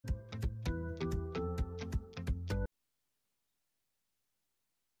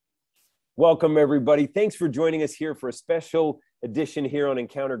Welcome, everybody. Thanks for joining us here for a special edition here on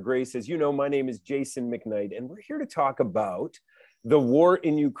Encounter Grace. As you know, my name is Jason McKnight, and we're here to talk about the war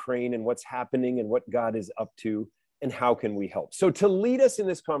in Ukraine and what's happening and what God is up to and how can we help. So to lead us in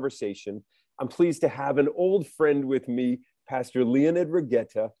this conversation, I'm pleased to have an old friend with me, Pastor Leonid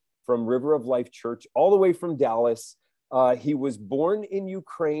Regheta from River of Life Church, all the way from Dallas. He was born in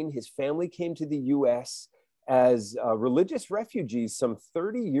Ukraine. His family came to the U.S. as religious refugees some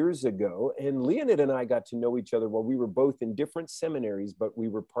 30 years ago. And Leonid and I got to know each other while we were both in different seminaries, but we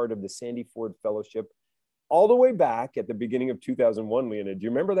were part of the Sandy Ford Fellowship all the way back at the beginning of 2001, Leonid. Do you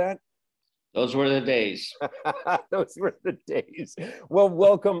remember that? Those were the days. Those were the days. Well,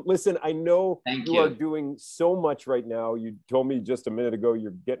 welcome. Listen, I know you are doing so much right now. You told me just a minute ago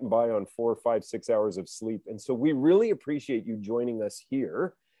you're getting by on 4, 5, 6 hours of sleep. And so we really appreciate you joining us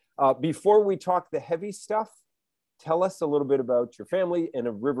here. Before we talk the heavy stuff, tell us a little bit about your family and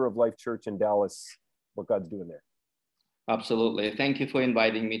a River of Life Church in Dallas, what God's doing there. Absolutely. Thank you for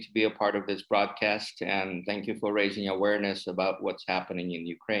inviting me to be a part of this broadcast. And thank you for raising awareness about what's happening in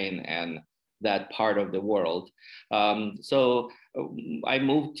Ukraine and that part of the world. So I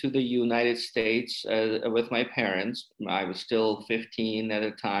moved to the United States with my parents. I was still 15 at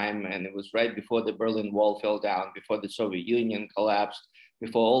the time, and it was right before the Berlin Wall fell down, before the Soviet Union collapsed,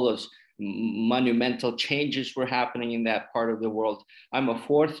 before all those monumental changes were happening in that part of the world. I'm a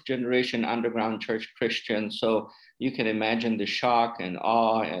fourth generation underground church Christian, so you can imagine the shock and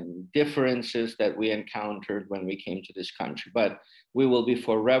awe and differences that we encountered when we came to this country. But we will be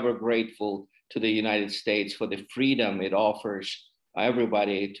forever grateful to the United States for the freedom it offers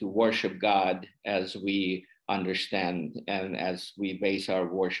everybody to worship God as we understand and as we base our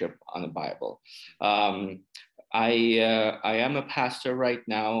worship on the Bible. I am a pastor right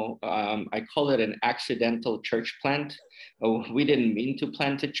now. I call it an accidental church plant. We didn't mean to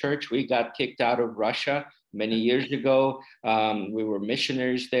plant a church. We got kicked out of Russia many years ago. We were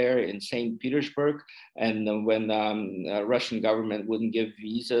missionaries there in St. Petersburg. And when the Russian government wouldn't give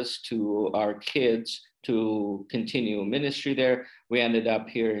visas to our kids to continue ministry there, we ended up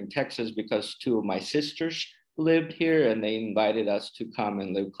here in Texas because two of my sisters lived here and they invited us to come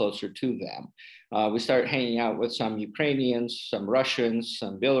and live closer to them. We started hanging out with some Ukrainians, some Russians,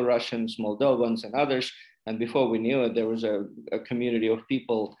 some Belarusians, Moldovans, and others. And before we knew it, there was a community of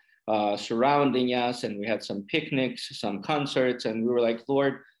people surrounding us, and we had some picnics, some concerts, and we were like,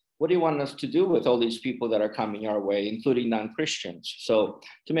 Lord, what do you want us to do with all these people that are coming our way, including non-Christians? So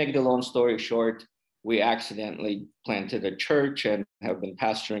to make the long story short, we accidentally planted a church and have been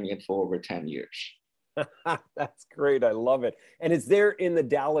pastoring it for over 10 years. That's great. I love it. And it's there in the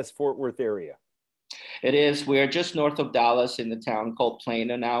Dallas-Fort Worth area. It is. We are just north of Dallas in the town called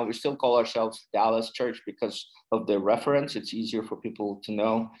Plano now. We still call ourselves Dallas Church because of the reference. It's easier for people to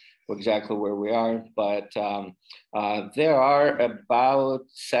know exactly where we are. But there are about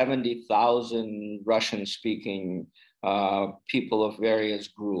 70,000 Russian-speaking people of various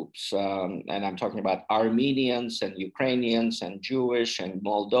groups. And I'm talking about Armenians and Ukrainians and Jewish and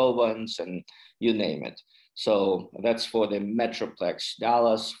Moldovans and you name it. So that's for the Metroplex,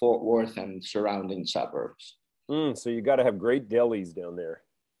 Dallas, Fort Worth, and surrounding suburbs. So you got to have great delis down there.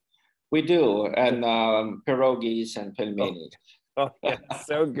 We do, and pierogies and pelmeni. Oh, yeah,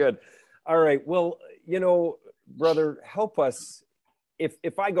 so good. All right. Well, you know, brother, help us.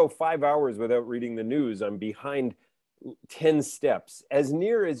 If I go 5 hours without reading the news, I'm behind 10 steps. As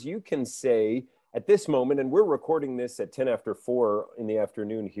near as you can say at this moment, and we're recording this at 10 after 4 in the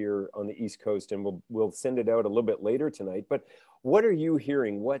afternoon here on the East Coast, and we'll send it out a little bit later tonight. But what are you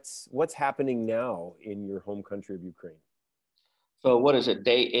hearing? What's happening now in your home country of Ukraine? So what is it,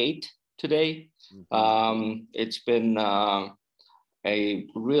 day 8 today? Mm-hmm. It's been a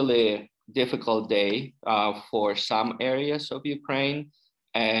really difficult day for some areas of Ukraine,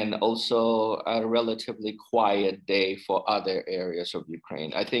 and also a relatively quiet day for other areas of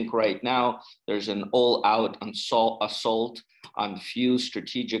Ukraine. I think right now there's an all-out assault on few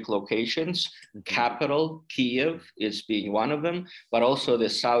strategic locations. Mm-hmm. Capital, Kiev, is being one of them, but also the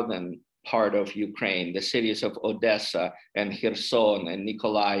southern part of Ukraine, the cities of Odessa and Kherson and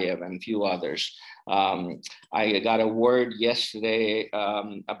Nikolaev and a few others. I got a word yesterday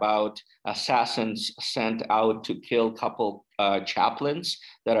about assassins sent out to kill a couple chaplains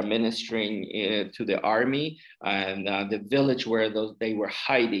that are ministering to the army, and the village where they were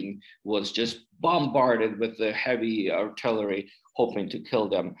hiding was just bombarded with the heavy artillery, hoping to kill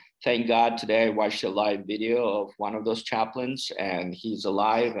them. Thank God today I watched a live video of one of those chaplains, and he's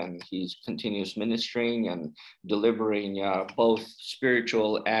alive and he continues ministering and delivering both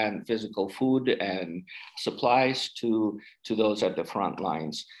spiritual and physical food and supplies to those at the front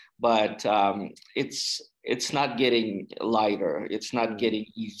lines. but it's not getting lighter. It's not getting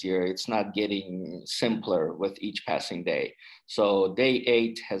easier. It's not getting simpler with each passing day. So day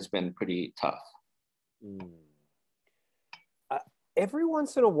 8 has been pretty tough. Mm. Every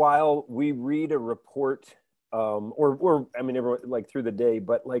once in a while, we read a report, or I mean, everyone, like through the day,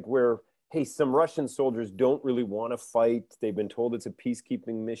 but like where, hey, some Russian soldiers don't really want to fight. They've been told it's a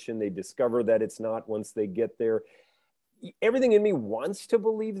peacekeeping mission. They discover that it's not once they get there. Everything in me wants to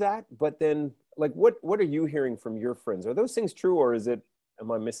believe that, but then, like, what are you hearing from your friends? Are those things true, or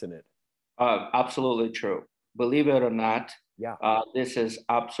am I missing it? Absolutely true. Believe it or not, Yeah. this is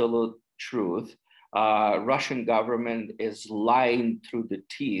absolute truth. Russian government is lying through the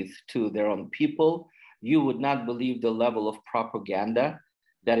teeth to their own people. You would not believe the level of propaganda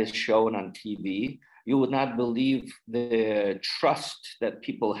that is shown on TV. You would not believe the trust that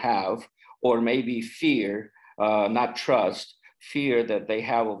people have, or maybe fear, not trust, fear that they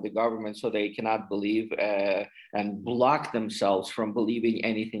have of the government, so they cannot believe and block themselves from believing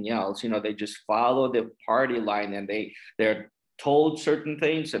anything else. You know, they just follow the party line, and they're told certain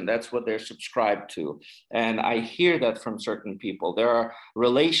things, and that's what they're subscribed to. And I hear that from certain people. There are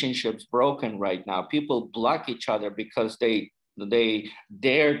relationships broken right now. People block each other because they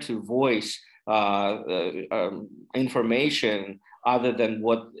dare to voice information other than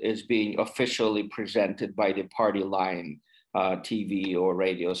what is being officially presented by the party line TV or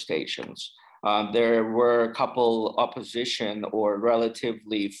radio stations. There were a couple opposition or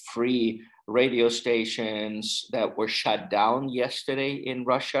relatively free radio stations that were shut down yesterday in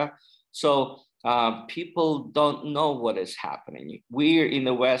Russia. So people don't know what is happening. We're in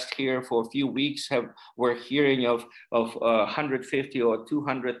the West here for a few weeks. We're hearing of 150 or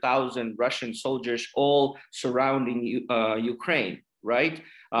 200,000 Russian soldiers all surrounding Ukraine, right?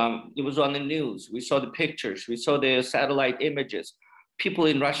 It was on the news. We saw the pictures. We saw the satellite images. People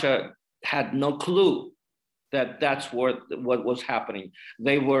in Russia had no clue that that's what was happening.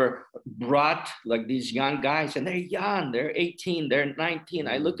 They were brought, like these young guys, and they're young. They're 18, they're 19.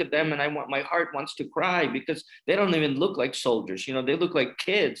 I look at them and my heart wants to cry because they don't even look like soldiers. You know, they look like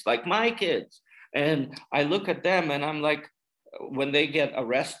kids, like my kids. And I look at them and I'm like, when they get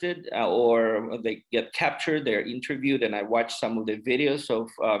arrested or they get captured, they're interviewed, and I watch some of the videos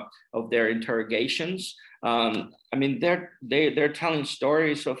of their interrogations. I mean, they're telling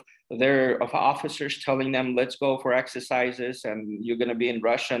stories of officers telling them, let's go for exercises and you're going to be in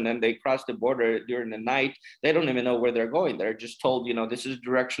Russia, and then they cross the border during the night. They don't even know where they're going. They're just told, you know, this is the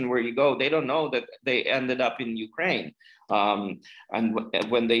direction where you go. They don't know that they ended up in Ukraine. And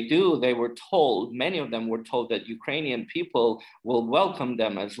when they do, they were told, many of them were told that Ukrainian people will welcome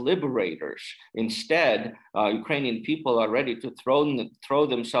them as liberators. Instead, Ukrainian people are ready to throw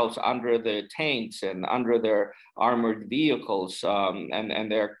themselves under the tanks and under their armored vehicles,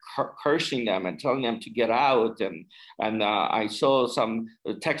 and they're cursing them and telling them to get out. And I saw some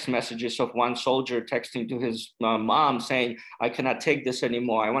text messages of one soldier texting to his mom saying, I cannot take this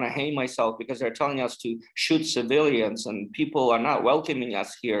anymore. I want to hang myself because they're telling us to shoot civilians, and people are not welcoming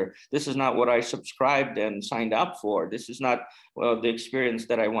us here. This is not what I subscribed and signed up for. This is not the experience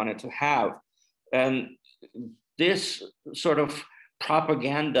that I wanted to have. And this sort of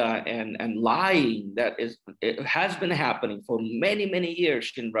propaganda and lying that it has been happening for many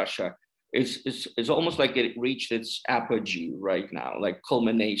years in Russia is almost like it reached its apogee right now, like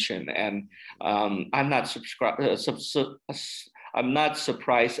culmination. And I'm not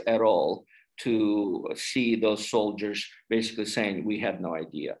surprised at all to see those soldiers basically saying we had no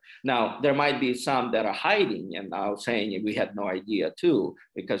idea. Now, there might be some that are hiding and now saying we had no idea too,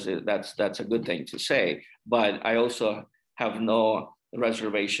 because that's a good thing to say. But I also have no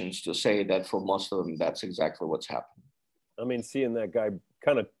reservations to say that for most of them, that's exactly what's happening. I mean, seeing that guy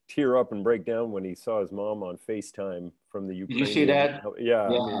kind of tear up and break down when he saw his mom on FaceTime from the Ukraine. Did you see that? Yeah,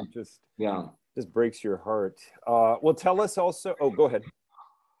 yeah. I mean, just breaks your heart. Well, tell us also, oh, go ahead.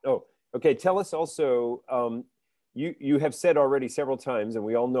 Oh, okay. Tell us also, you have said already several times, and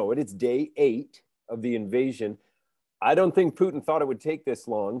we all know it, it's day 8 of the invasion. I don't think Putin thought it would take this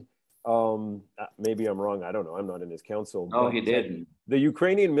long. Maybe I'm wrong. I don't know. I'm not in his council. No, he didn't. The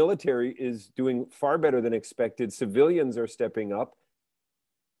Ukrainian military is doing far better than expected. Civilians are stepping up.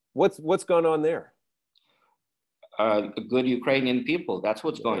 What's gone on there? Good Ukrainian people. That's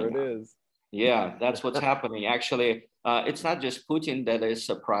what's going on. There it is. Yeah, that's what's happening. Actually, it's not just Putin that is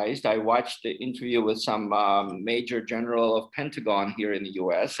surprised. I watched the interview with some major general of Pentagon here in the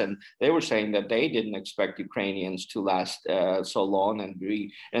US, and they were saying that they didn't expect Ukrainians to last so long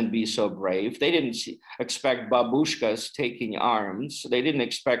and be so brave. They didn't expect babushkas taking arms. They didn't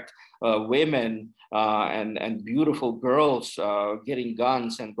expect women and beautiful girls getting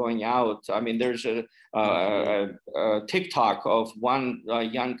guns and going out. I mean, there's a TikTok of one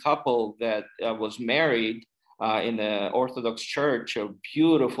young couple that was married in the Orthodox Church, a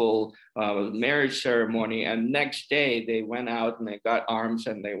beautiful marriage ceremony. And next day they went out and they got arms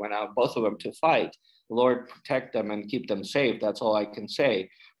and they went out, both of them, to fight. Lord protect them and keep them safe. That's all I can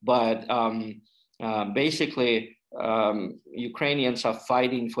say. But basically, Ukrainians are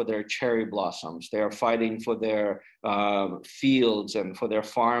fighting for their cherry blossoms. They are fighting for their fields and for their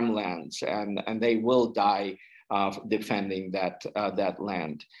farmlands, and they will die defending that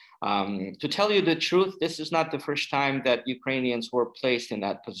land. To tell you the truth, this is not the first time that Ukrainians were placed in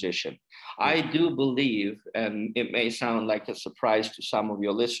that position. I do believe, and it may sound like a surprise to some of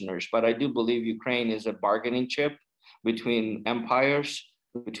your listeners, but I do believe Ukraine is a bargaining chip between empires,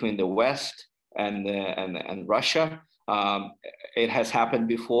 between the West and Russia. It has happened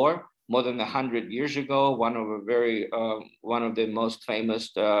before. More than 100 years ago, one of the most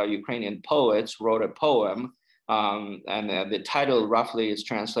famous Ukrainian poets wrote a poem. And the title roughly is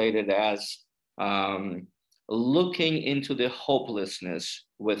translated as looking into the hopelessness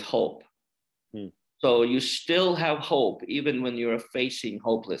with hope. So you still have hope even when you're facing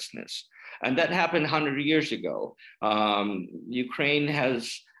hopelessness. And that happened 100 years ago. Ukraine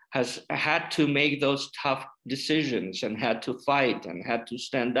has had to make those tough decisions and had to fight and had to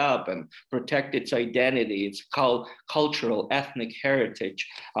stand up and protect its identity, its cultural, ethnic heritage.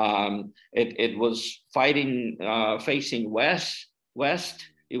 It was fighting facing west.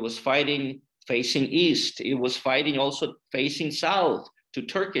 It was fighting facing east. It was fighting also facing south to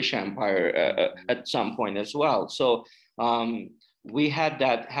Turkish Empire at some point as well. So we had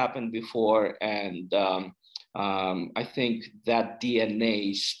that happen before, and I think that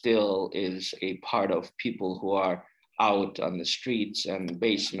DNA still is a part of people who are out on the streets and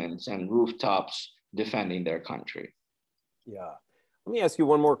basements and rooftops defending their country. Yeah. Let me ask you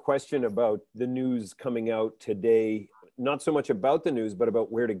one more question about the news coming out today. Not so much about the news, but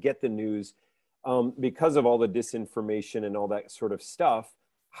about where to get the news. Because of all the disinformation and all that sort of stuff,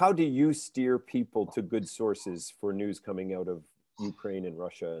 how do you steer people to good sources for news coming out of Ukraine and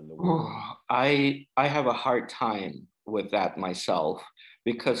Russia and the world? I have a hard time with that myself,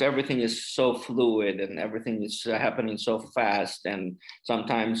 because everything is so fluid and everything is happening so fast, and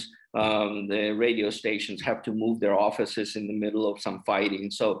sometimes the radio stations have to move their offices in the middle of some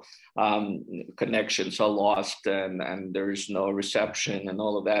fighting, so connections are lost and there is no reception and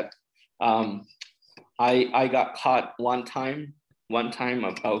all of that. I got caught one time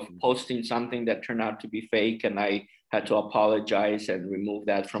of posting something that turned out to be fake, and I had to apologize and remove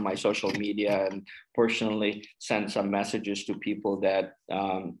that from my social media and personally send some messages to people that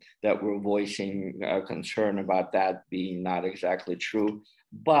were voicing concern about that being not exactly true.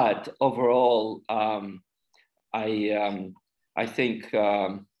 But overall, I think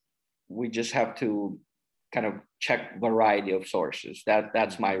we just have to kind of check variety of sources.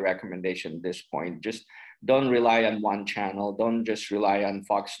 That's my recommendation at this point. Just don't rely on one channel. Don't just rely on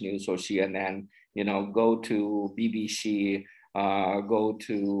Fox News or CNN. Go to BBC, go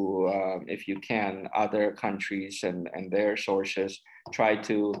to, if you can, other countries and their sources. Try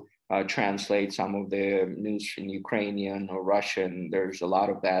to translate some of the news in Ukrainian or Russian. There's a lot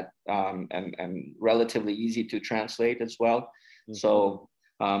of that, and relatively easy to translate as well. Mm-hmm. So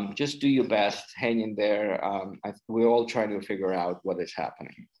just do your best, hang in there. We're all trying to figure out what is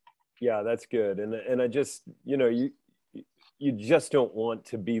happening. Yeah, that's good. And I just, you just don't want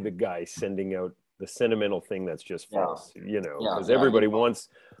to be the guy sending out the sentimental thing that's just false, because everybody wants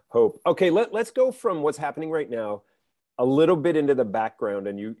hope. Okay, let's go from what's happening right now a little bit into the background,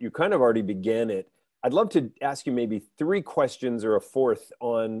 and you kind of already began it. I'd love to ask you maybe 3 questions or a fourth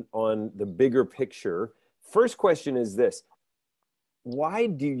on the bigger picture. First question is this: why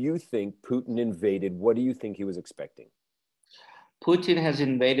do you think Putin invaded? What do you think he was expecting? Putin has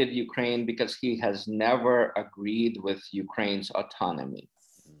invaded Ukraine because he has never agreed with Ukraine's autonomy.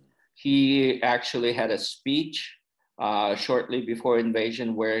 He actually had a speech shortly before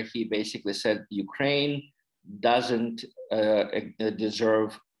invasion where he basically said Ukraine doesn't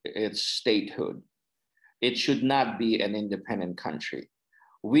deserve its statehood. It should not be an independent country.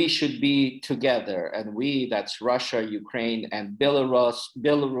 We should be together, and that's Russia, Ukraine, and Belarus,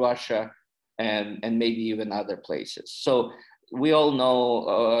 and maybe even other places. So we all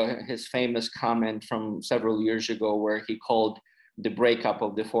know his famous comment from several years ago where he called the breakup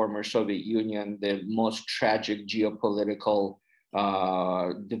of the former Soviet Union the most tragic geopolitical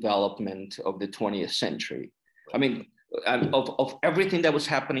development of the 20th century. I mean, of everything that was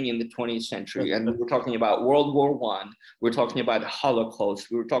happening in the 20th century, and we're talking about World War I, we're talking about the Holocaust,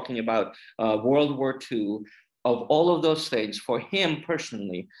 we were talking about World War II. Of all of those things, for him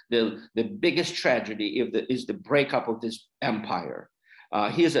personally, the biggest tragedy is the breakup of this empire.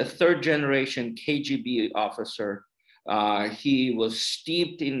 He is a third generation KGB officer. He was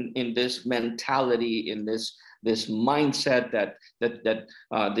steeped in this mentality, in this mindset that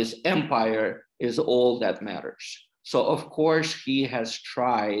this empire is all that matters. So of course he has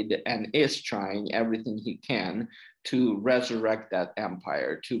tried and is trying everything he can to resurrect that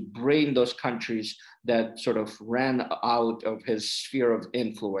empire, to bring those countries that sort of ran out of his sphere of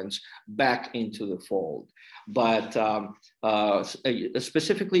influence back into the fold. But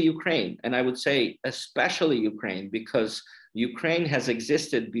specifically Ukraine, and I would say especially Ukraine, because Ukraine has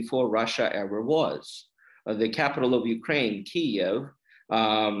existed before Russia ever was. The capital of Ukraine, Kiev,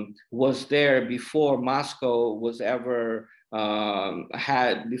 was there before Moscow was ever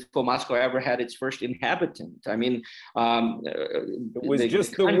before Moscow ever had its first inhabitant. I mean, it was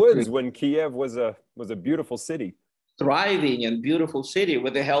just the woods when Kiev was a beautiful city. Thriving and beautiful city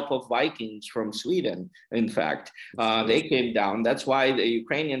with the help of Vikings from Sweden. In fact, they came down. That's why the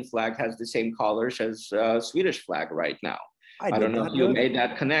Ukrainian flag has the same colors as Swedish flag right now. I don't know if you made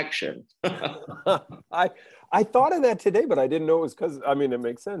that connection. I thought of that today, but I didn't know it was because, I mean, it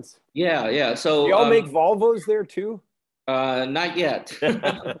makes sense. Yeah. So y'all make Volvos there too? Not yet.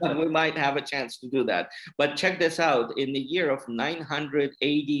 We might have a chance to do that. But check this out. In the year of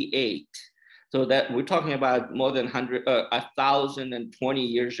 988, so that we're talking about more than 1,020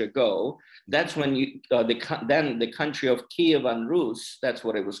 years ago, that's when then the country of Kiev and Rus, that's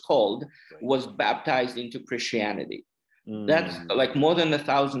what it was called, was baptized into Christianity. That's like more than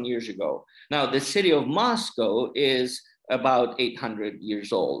 1,000 years ago. Now, the city of Moscow is about 800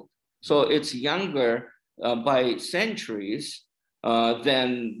 years old. So it's younger by centuries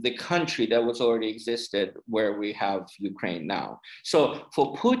than the country that was already existed where we have Ukraine now. So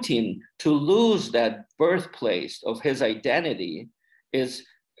for Putin to lose that birthplace of his identity is,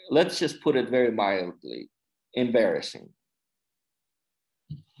 let's just put it very mildly, embarrassing.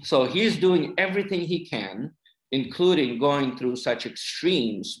 So he's doing everything he can, including going through such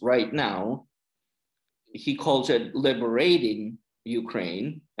extremes right now. He calls it liberating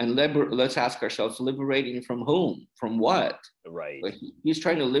Ukraine. And let's ask ourselves, liberating from whom? From what? Right. He's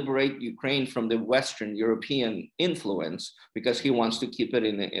trying to liberate Ukraine from the Western European influence because he wants to keep it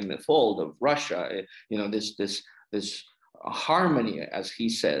in the fold of Russia. You know, this harmony, as he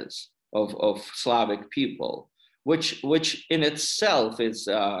says, of Slavic people, which in itself is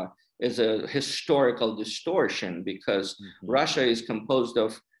a historical distortion, because Russia is composed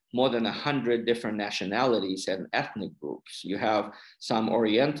of more than 100 different nationalities and ethnic groups. You have some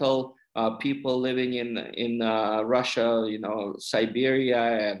Oriental people living in Russia, you know,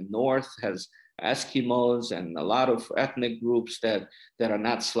 Siberia and North has Eskimos and a lot of ethnic groups that are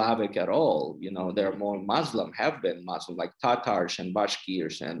not Slavic at all. You know, they're more Muslim, have been Muslim, like Tatars and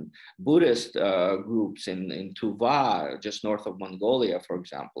Bashkirs, and Buddhist groups in Tuva, just north of Mongolia, for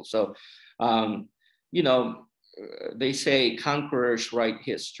example. So, you know, they say conquerors write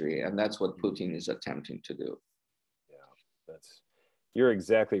history, and that's what Putin is attempting to do. Yeah, you're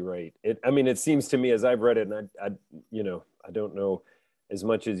exactly right. I mean, it seems to me, as I've read it, and I don't know as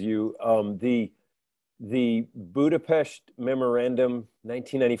much as you, the Budapest Memorandum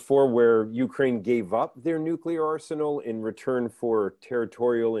 1994, where Ukraine gave up their nuclear arsenal in return for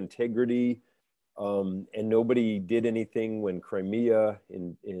territorial integrity, and nobody did anything when Crimea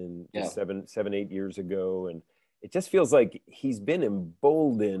in 8 years ago. And it just feels like he's been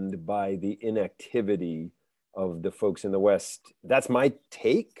emboldened by the inactivity of the folks in the West. That's my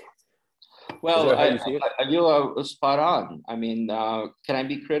take. Well, you are spot on. I mean, can I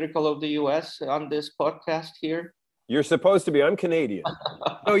be critical of the U.S. on this podcast here? You're supposed to be. I'm Canadian.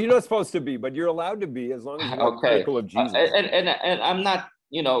 No, you're not supposed to be, but you're allowed to be as long as you're not critical of Jesus. And I'm not,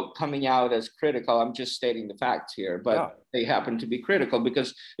 you know, coming out as critical. I'm just stating the facts here, but they happen to be critical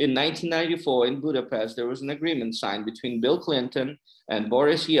because in 1994 in Budapest, there was an agreement signed between Bill Clinton and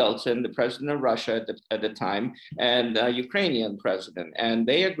Boris Yeltsin, the president of Russia at the time, and Ukrainian president. And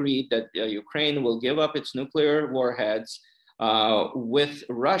they agreed that Ukraine will give up its nuclear warheads, with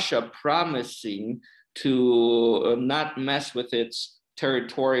Russia promising to not mess with its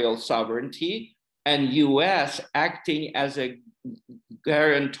territorial sovereignty, and US acting as a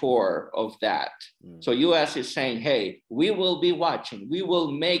guarantor of that. So US is saying, hey, we will be watching. We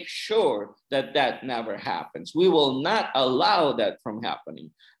will make sure that that never happens. We will not allow that from happening.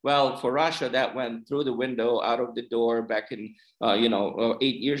 Well, for Russia, that went through the window, out of the door back in, 8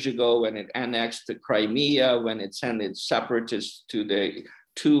 years ago when it annexed the Crimea, when it sent its separatists to the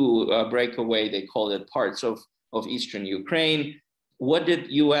breakaway, they called it parts of Eastern Ukraine. What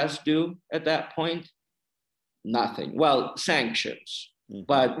did US do at that point? Nothing. Well, sanctions.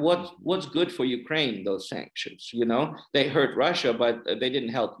 But what's good for Ukraine, those sanctions? They hurt Russia, but they didn't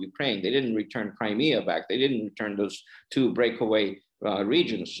help Ukraine. They didn't return Crimea back. They didn't return those 2 breakaway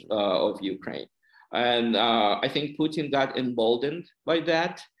regions of Ukraine. And I think Putin got emboldened by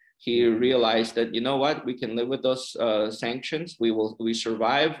that. He realized that, you know what, we can live with those sanctions. We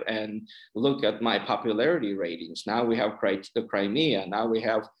survive, and look at my popularity ratings. Now we have the Crimea. Now we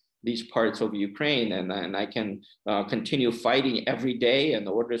have these parts of Ukraine, and I can continue fighting every day and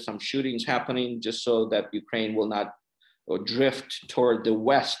order some shootings happening just so that Ukraine will not drift toward the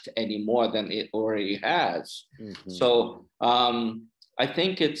West any more than it already has. So I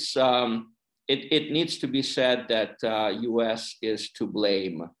think it needs to be said that US is to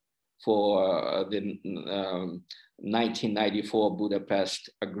blame for the 1994 Budapest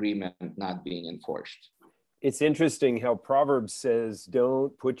Agreement not being enforced. It's interesting how Proverbs says,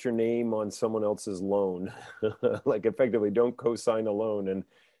 don't put your name on someone else's loan. Like effectively, don't co-sign a loan. And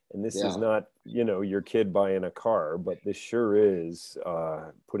this is not, your kid buying a car, but this sure is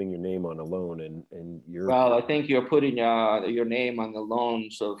putting your name on a loan. And you're... Well, I think you're putting your name on the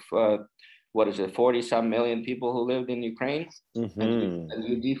loans of, 40-some million people who lived in Ukraine, and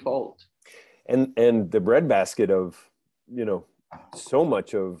you default. And the breadbasket of, so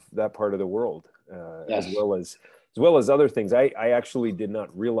much of that part of the world. Yes. as well as other things. I actually did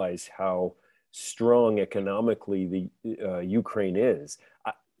not realize how strong economically the Ukraine is.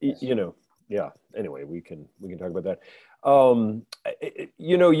 Anyway, we can talk about that.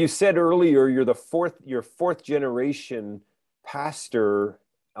 You said earlier you're fourth generation pastor,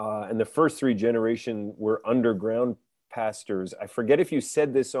 and the first 3 generations were underground pastors. I forget if you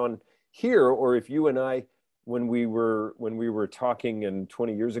said this on here or if you and I, when we were talking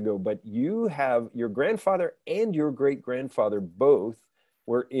 20 years ago, but you have your grandfather and your great grandfather both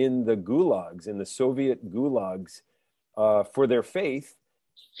were in the gulags, in the Soviet gulags, for their faith.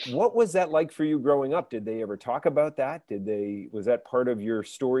 What was that like for you growing up? Did they ever talk about that? Was that part of your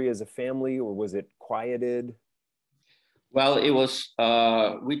story as a family, or was it quieted? Well, it was,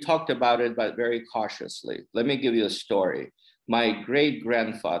 we talked about it, but very cautiously. Let me give you a story. My great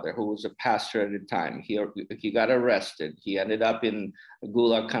grandfather, who was a pastor at the time, he got arrested. He ended up in a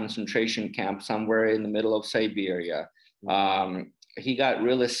Gulag concentration camp somewhere in the middle of Siberia. He got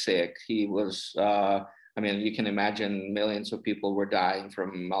really sick. He was, you can imagine millions of people were dying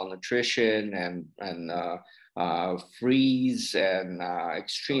from malnutrition and freeze and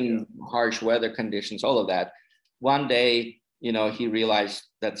extreme harsh weather conditions, all of that. One day, he realized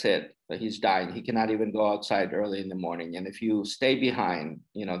that's it. He's dying. He cannot even go outside early in the morning. And if you stay behind,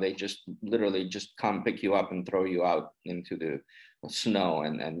 they just literally just come pick you up and throw you out into the snow,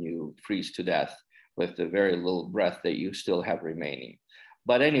 and you freeze to death with the very little breath that you still have remaining.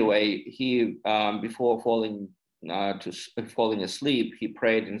 But anyway, he, before falling asleep, he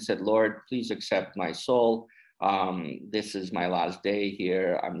prayed and said, Lord, please accept my soul. This is my last day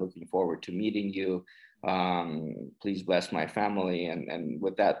here. I'm looking forward to meeting you. Please bless my family. And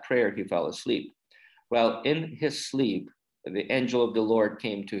with that prayer, he fell asleep. Well, in his sleep, the angel of the Lord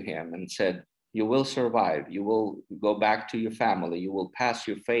came to him and said, you will survive. You will go back to your family. You will pass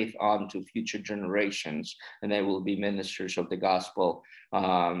your faith on to future generations, and they will be ministers of the gospel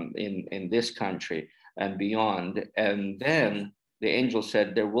in this country and beyond. And then the angel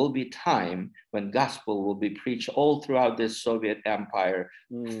said, there will be time when gospel will be preached all throughout this Soviet empire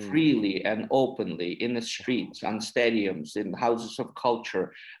freely and openly, in the streets, on stadiums, in houses of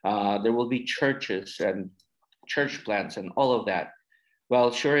culture. There will be churches and church plants and all of that. Well,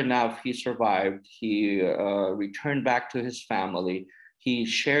 sure enough, he survived. He returned back to his family. He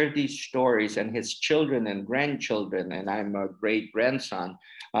shared these stories, and his children and grandchildren, and I'm a great grandson,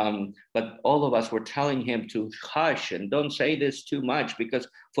 but all of us were telling him to hush and don't say this too much, because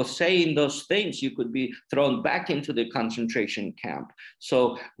for saying those things, you could be thrown back into the concentration camp.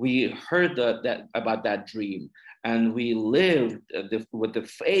 So we heard about that dream, and we lived with the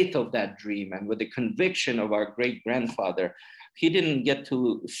faith of that dream and with the conviction of our great grandfather. He didn't get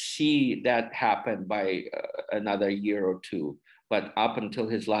to see that happen by another year or two, but up until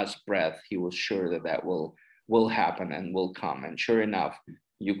his last breath, he was sure that will happen and will come. And sure enough,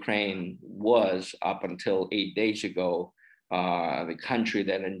 Ukraine was, up until 8 days ago, the country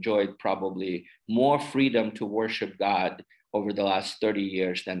that enjoyed probably more freedom to worship God over the last 30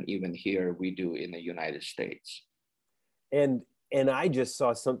 years than even here we do in the United States. And I just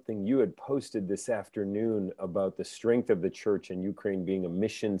saw something you had posted this afternoon about the strength of the church in Ukraine being a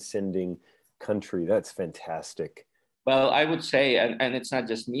mission sending country. That's fantastic. Well, I would say, and it's not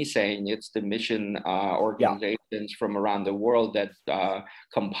just me saying, it's the mission organizations from around the world that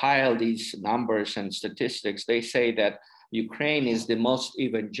compile these numbers and statistics. They say that Ukraine is the most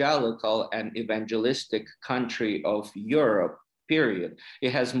evangelical and evangelistic country of Europe, period.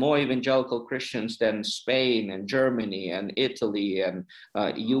 It has more evangelical Christians than Spain and Germany and Italy and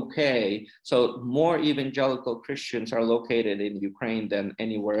UK. So more evangelical Christians are located in Ukraine than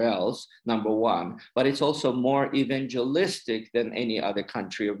anywhere else, number one. But it's also more evangelistic than any other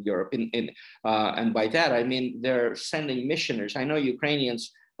country of Europe. And by that, I mean they're sending missionaries. I know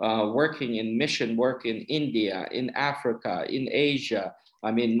Ukrainians working in mission work in India, in Africa, in Asia.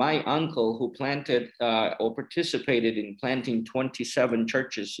 I mean, my uncle who planted or participated in planting 27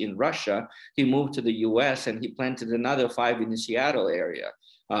 churches in Russia, he moved to the US and he planted another 5 in the Seattle area.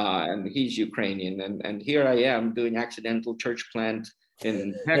 And he's Ukrainian. And here I am doing accidental church plant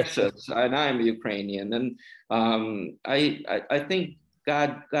in Texas, and I'm Ukrainian. And I think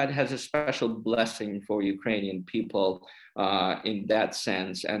God has a special blessing for Ukrainian people in that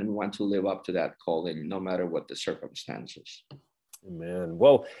sense, and we want to live up to that calling no matter what the circumstances. Amen.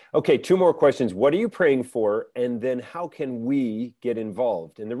 Well, okay, 2 more questions. What are you praying for? And then how can we get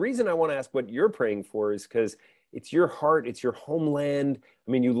involved? And the reason I want to ask what you're praying for is because it's your heart, it's your homeland.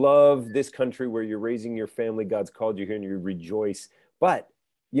 I mean, you love this country where you're raising your family. God's called you here and you rejoice. But,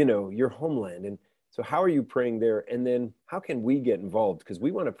 you know, your homeland. And so how are you praying there? And then how can we get involved? Because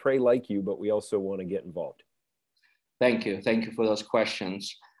we want to pray like you, but we also want to get involved. Thank you. Thank you for those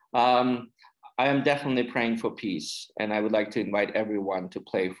questions. I am definitely praying for peace, and I would like to invite everyone to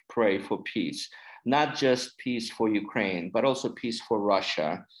pray for peace, not just peace for Ukraine, but also peace for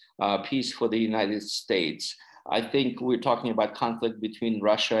Russia, peace for the United States. I think we're talking about conflict between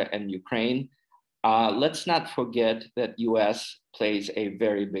Russia and Ukraine. Let's not forget that U.S. plays a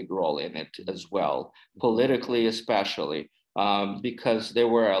very big role in it as well, politically especially. Because there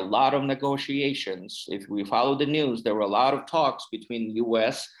were a lot of negotiations. If we follow the news, there were a lot of talks between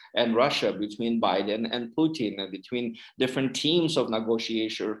US and Russia, between Biden and Putin, and between different teams of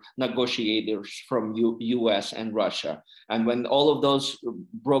negotiators from US and Russia. And when all of those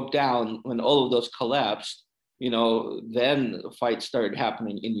broke down, when all of those collapsed, you know, then fights started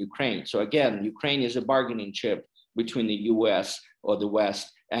happening in Ukraine. So again, Ukraine is a bargaining chip between the US or the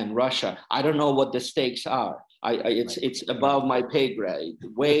West and Russia. I don't know what the stakes are. It's above my pay grade,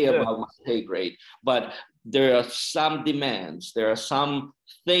 way above my pay grade. But there are some demands, there are some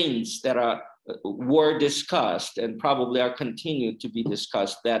things that were discussed and probably are continued to be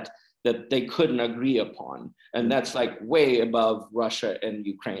discussed that they couldn't agree upon, and that's like way above Russia and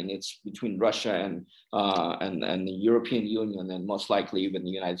Ukraine. It's between Russia and the European Union, and most likely even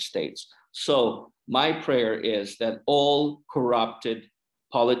the United States. So my prayer is that all corrupted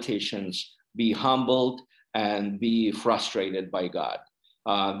politicians be humbled and be frustrated by God.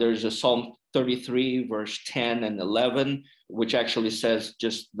 There's a Psalm 33, verse 10 and 11, which actually says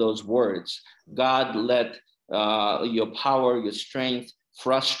just those words. God, let your power, your strength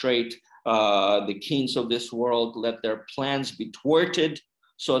frustrate the kings of this world. Let their plans be thwarted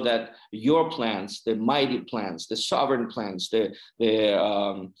so that your plans, the mighty plans, the sovereign plans, the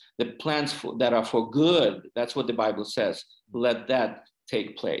plans that are for good, that's what the Bible says, let that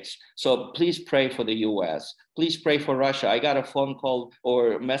take place. So please pray for the US. Please pray for Russia. I got a phone call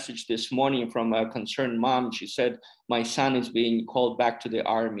or message this morning from a concerned mom. She said, my son is being called back to the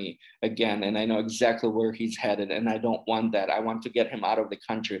army again, and I know exactly where he's headed, and I don't want that. I want to get him out of the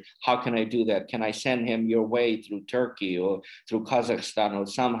country. How can I do that? Can I send him your way through Turkey or through Kazakhstan or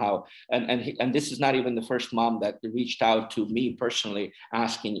somehow? And this is not even the first mom that reached out to me personally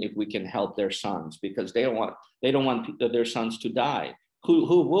asking if we can help their sons, because they don't want their sons to die.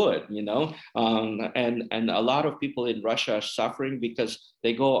 Who would, you know? And a lot of people in Russia are suffering because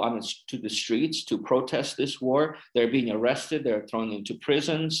they go to the streets to protest this war. They're being arrested, they're thrown into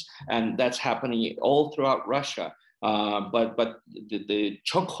prisons, and that's happening all throughout Russia. But the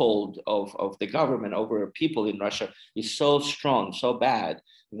chokehold of the government over people in Russia is so strong, so bad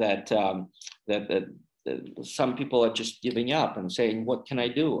that some people are just giving up and saying, what can I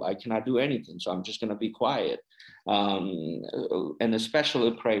do? I cannot do anything, so I'm just going to be quiet. And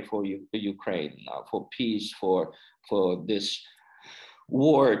especially pray for Ukraine, for peace, for this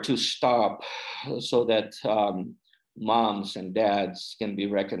war to stop, so that moms and dads can be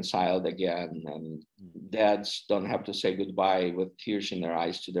reconciled again, and dads don't have to say goodbye with tears in their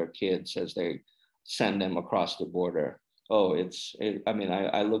eyes to their kids as they send them across the border. Oh,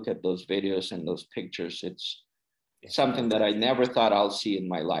 I look at those videos and those pictures. It's something that I never thought I'll see in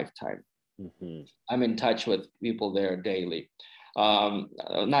my lifetime. Mm-hmm. I'm in touch with people there daily.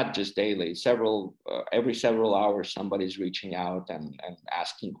 Not just daily, every several hours, somebody's reaching out and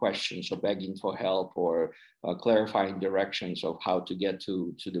asking questions or begging for help or clarifying directions of how to get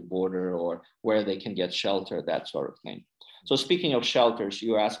to the border or where they can get shelter, that sort of thing. So speaking of shelters,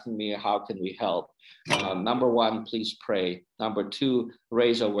 you're asking me how can we help? Number one, please pray. Number two,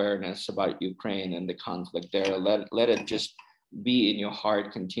 raise awareness about Ukraine and the conflict there. Let it just be in your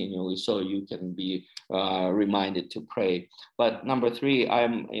heart continually so you can be reminded to pray. But number three,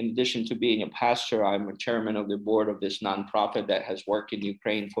 in addition to being a pastor, I'm a chairman of the board of this nonprofit that has worked in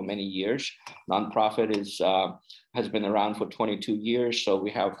Ukraine for many years. Nonprofit has been around for 22 years, so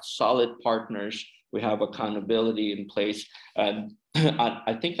we have solid partners. We have accountability in place. And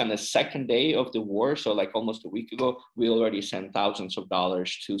I think on the second day of the war, so like almost a week ago, we already sent thousands of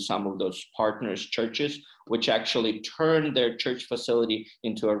dollars to some of those partners' churches, which actually turned their church facility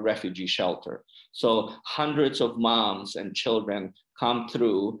into a refugee shelter. So hundreds of moms and children come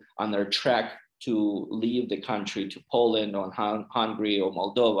through on their trek to leave the country to Poland or Hungary or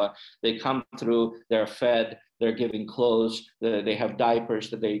Moldova. They come through, they're fed, they're given clothes, they have diapers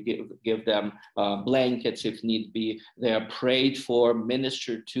that they give them, blankets if need be. They are prayed for,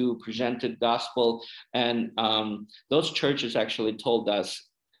 ministered to, presented gospel. And those churches actually told us,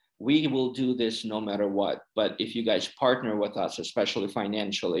 we will do this no matter what. But if you guys partner with us, especially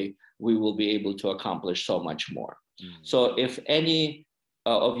financially, we will be able to accomplish so much more. Mm-hmm. So if any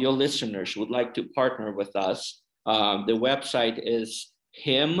of your listeners would like to partner with us, the website is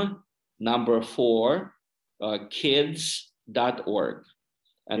kids.org.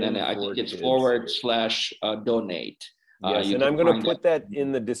 And then I think it's /donate. Yes, and I'm going to put that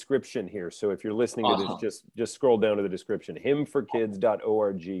in the description here. So if you're listening to this, just scroll down to the description,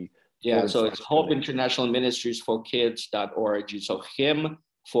 hymforkids.org. Yeah, so it's Hope International Ministries for Kids.org. So hymn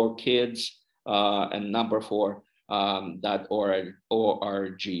for kids and number 4.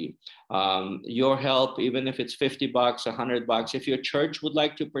 .org. Your help, even if it's $50, $100, if your church would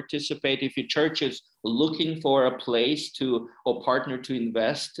like to participate, if your church is looking for a place or partner to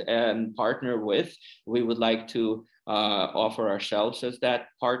invest and partner with, we would like to offer ourselves as that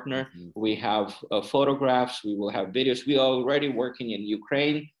partner. Mm-hmm. We have photographs, we will have videos. We are already working in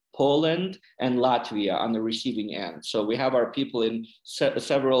Ukraine, Poland, and Latvia on the receiving end. So we have our people in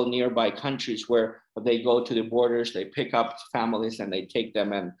several nearby countries where they go to the borders, they pick up families and they take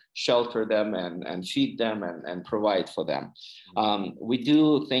them and shelter them and feed them and provide for them. We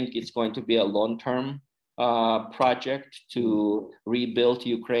do think it's going to be a long-term project to rebuild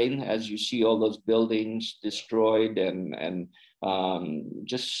Ukraine, as you see all those buildings destroyed and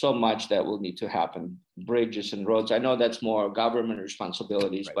just so much that will need to happen. Bridges and roads. I know that's more government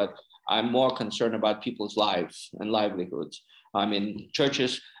responsibilities, right, but I'm more concerned about people's lives and livelihoods. I mean,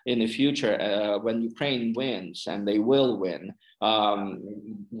 churches in the future, when Ukraine wins, and they will win,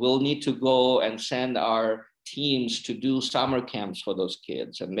 we'll need to go and send our teams to do summer camps for those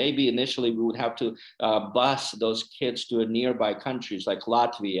kids. And maybe initially we would have to bus those kids to nearby countries like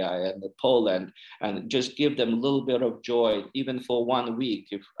Latvia and Poland and just give them a little bit of joy, even for 1 week,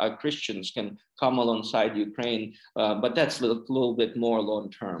 if Christians can come alongside Ukraine. But that's a little bit more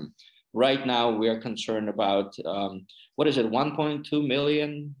long-term. Right now, we are concerned about, 1.2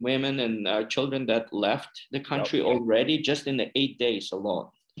 million women and children that left the country already just in the 8 days alone.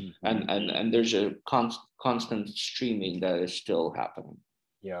 Mm-hmm. And there's a constant streaming that is still happening.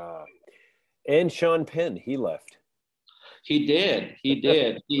 Yeah. And Sean Penn, he left. He did.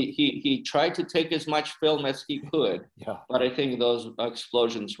 He tried to take as much film as he could. Yeah. But I think those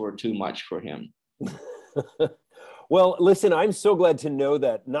explosions were too much for him. Well, listen, I'm so glad to know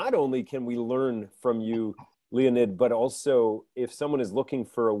that not only can we learn from you, Leonid, but also if someone is looking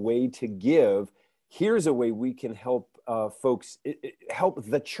for a way to give, here's a way we can help folks, help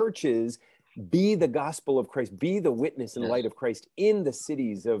the churches be the gospel of Christ, be the witness and light of Christ in the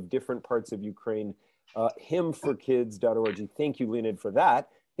cities of different parts of Ukraine. Hymforkids.org. Thank you, Leonid, for that.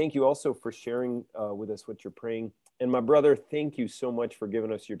 Thank you also for sharing with us what you're praying. And my brother, thank you so much for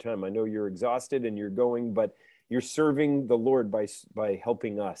giving us your time. I know you're exhausted and you're going, but you're serving the Lord by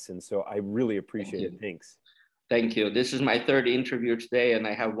helping us. And so I really appreciate it. Thanks. Thank you. This is my 3rd interview today, and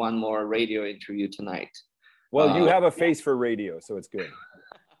I have one more radio interview tonight. Well, you have a face for radio, so it's good.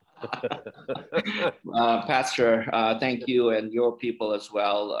 Pastor, thank you and your people as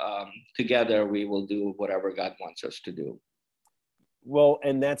well. Together, we will do whatever God wants us to do. Well,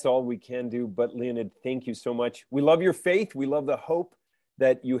 and that's all we can do. But Leonid, thank you so much. We love your faith. We love the hope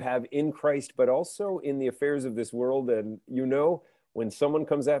that you have in Christ, but also in the affairs of this world. And you know, when someone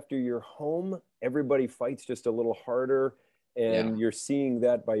comes after your home, everybody fights just a little harder. And you're seeing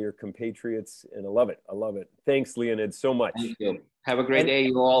that by your compatriots. And I love it. I love it. Thanks, Leonid, so much. Thank you. Have a great day,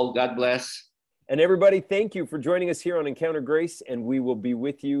 you all. God bless. And everybody, thank you for joining us here on Encounter Grace. And we will be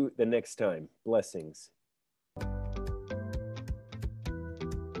with you the next time. Blessings.